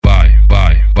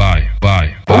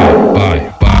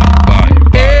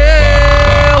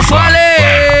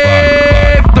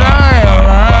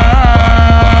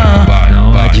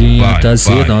adianta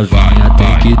ser novinha,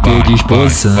 tem que ter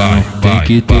disposição, tem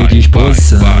que ter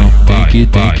disposição, tem que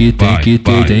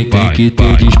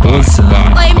ter disposição.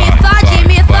 Oi, me fode, vai,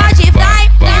 me fode,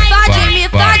 vem. Oi, me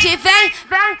fode, vai,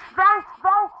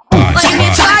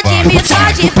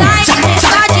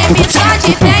 me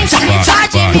fode, vem.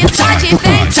 Me fode,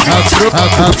 vem.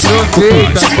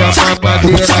 Aproveita que a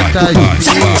mamadeira tá cheia.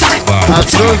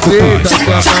 Aproveita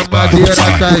que a mamadeira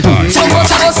tá cheia. Vou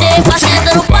botar você pra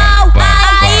sentar no pau.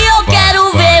 Aí eu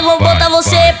quero ver. Vou botar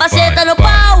você pra sentar no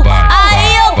pau.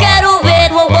 Aí eu quero ver.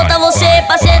 Vou botar você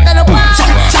pra sentar no pau.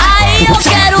 Aí eu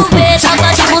quero ver.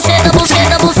 Taca de buceta no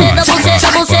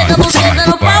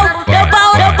pau. Meu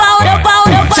pau entra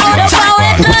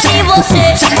em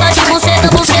você. Taca de buceta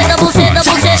no pau. Meu pau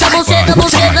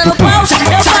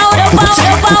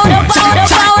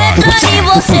entra em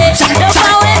você. Meu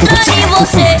pau entra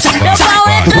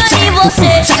em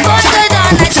você. Foi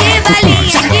doidona de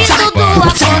balinha que tudo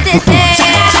aconteceu.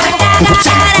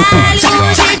 Caralho, o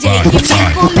DJ que me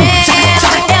comeu.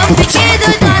 Eu fiquei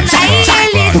doidona e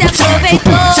ele se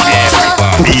aproveitou.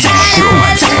 Caralho, o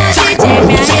DJ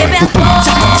me arrebentou.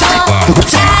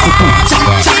 Caralho, o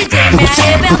DJ me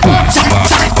arrebentou.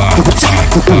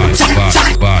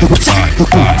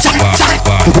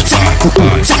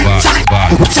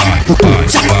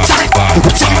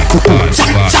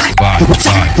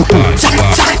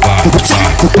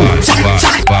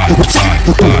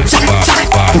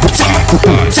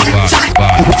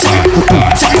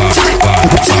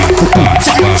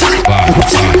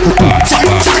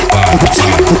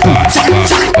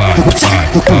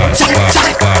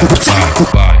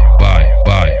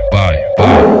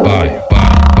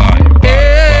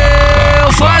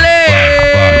 Eu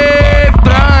falei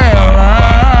pra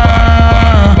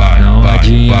ela, não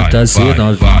adianta ser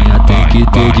novinha, tem que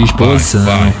ter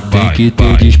disposição, tem que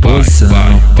ter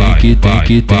disposição, tem que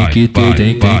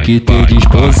ter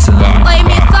disposição. Oi,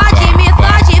 me fode, vai, me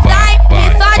fode, vem. Oi,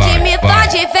 me fode, vai, me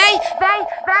fode, vem.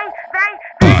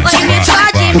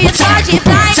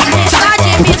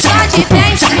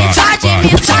 Me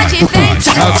fode, vem.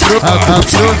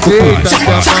 Aproveita que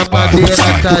a mamadeira tá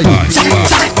cheia.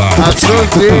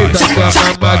 Aproveita que a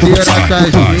mamadeira tá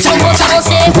cheia. Vou botar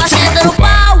você pra sentar no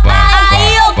pau.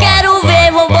 Aí eu quero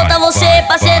ver. Vou botar você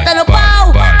pra sentar no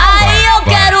pau. Aí eu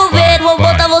quero ver. Vou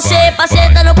botar você pra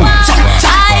sentar no pau.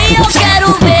 Aí eu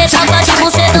quero ver. Taca de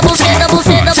buceta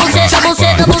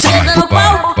no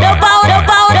pau. Meu pau entra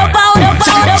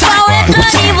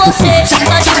em você.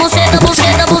 Taca de buceta no pau. Meu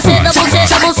pau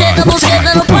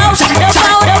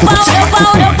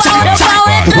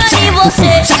entra em você.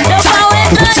 Meu pau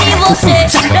entra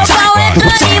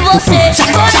em você.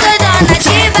 Foi doidona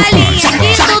de balinha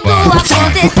que tudo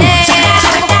aconteceu.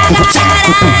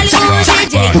 Caralho, o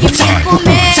DJ que me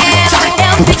comeu.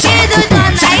 Eu fiquei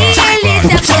doidona e ele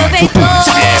se aproveitou.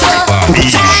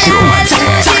 Caralho, o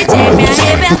DJ me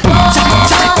arrebentou.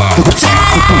 Caralho,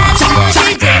 o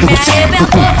DJ me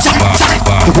arrebentou.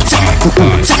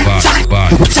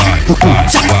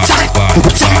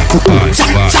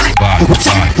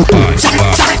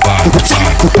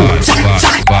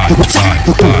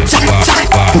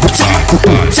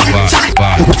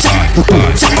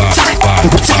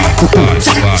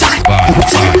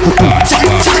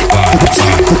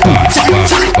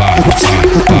 Vai.